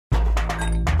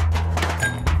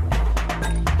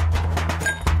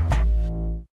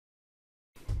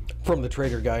From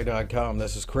thetraderguy.com,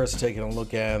 this is Chris taking a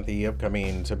look at the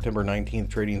upcoming September 19th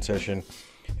trading session.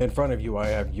 In front of you, I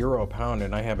have Euro Pound,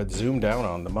 and I have it zoomed down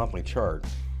on the monthly chart.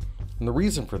 And the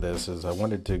reason for this is I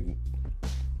wanted to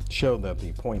show that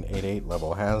the 0.88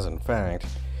 level has, in fact,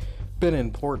 been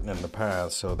important in the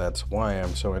past, so that's why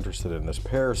I'm so interested in this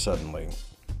pair suddenly.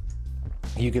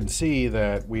 You can see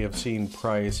that we have seen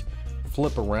price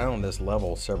flip around this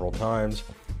level several times.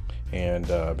 And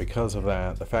because of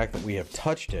that, the fact that we have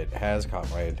touched it has caught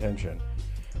my attention.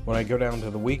 When I go down to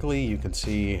the weekly, you can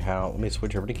see how, let me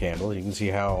switch over to candles, you can see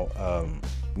how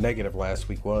negative last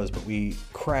week was, but we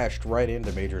crashed right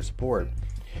into major support.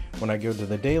 When I go to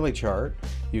the daily chart,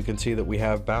 you can see that we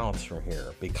have bounce from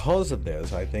here. Because of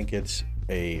this, I think it's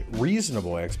a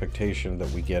reasonable expectation that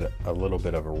we get a little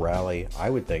bit of a rally, I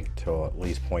would think till at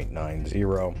least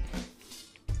 0.90,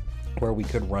 where we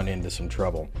could run into some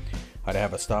trouble. I'd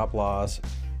have a stop loss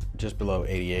just below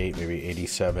 88, maybe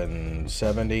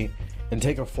 87.70, and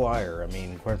take a flyer. I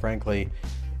mean, quite frankly,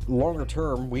 longer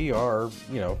term, we are,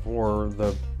 for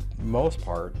the most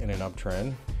part in an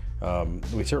uptrend.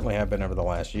 We certainly have been over the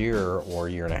last year or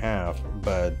year and a half,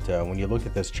 but when you look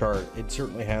at this chart, it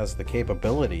certainly has the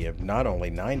capability of not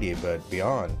only 90, but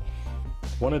beyond.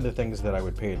 One of the things that I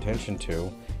would pay attention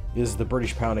to is the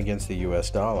British pound against the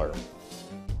US dollar.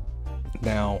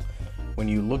 Now, when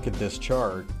you look at this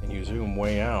chart and you zoom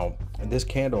way out, this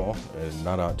candle is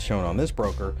not shown on this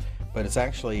broker, but it's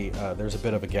actually, there's a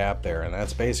bit of a gap there, and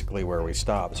that's basically where we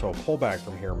stop. So a pullback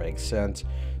from here makes sense.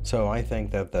 So I think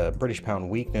that the British pound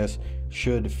weakness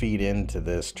should feed into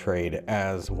this trade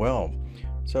as well.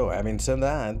 So having said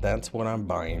that, that's what I'm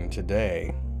buying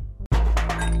today.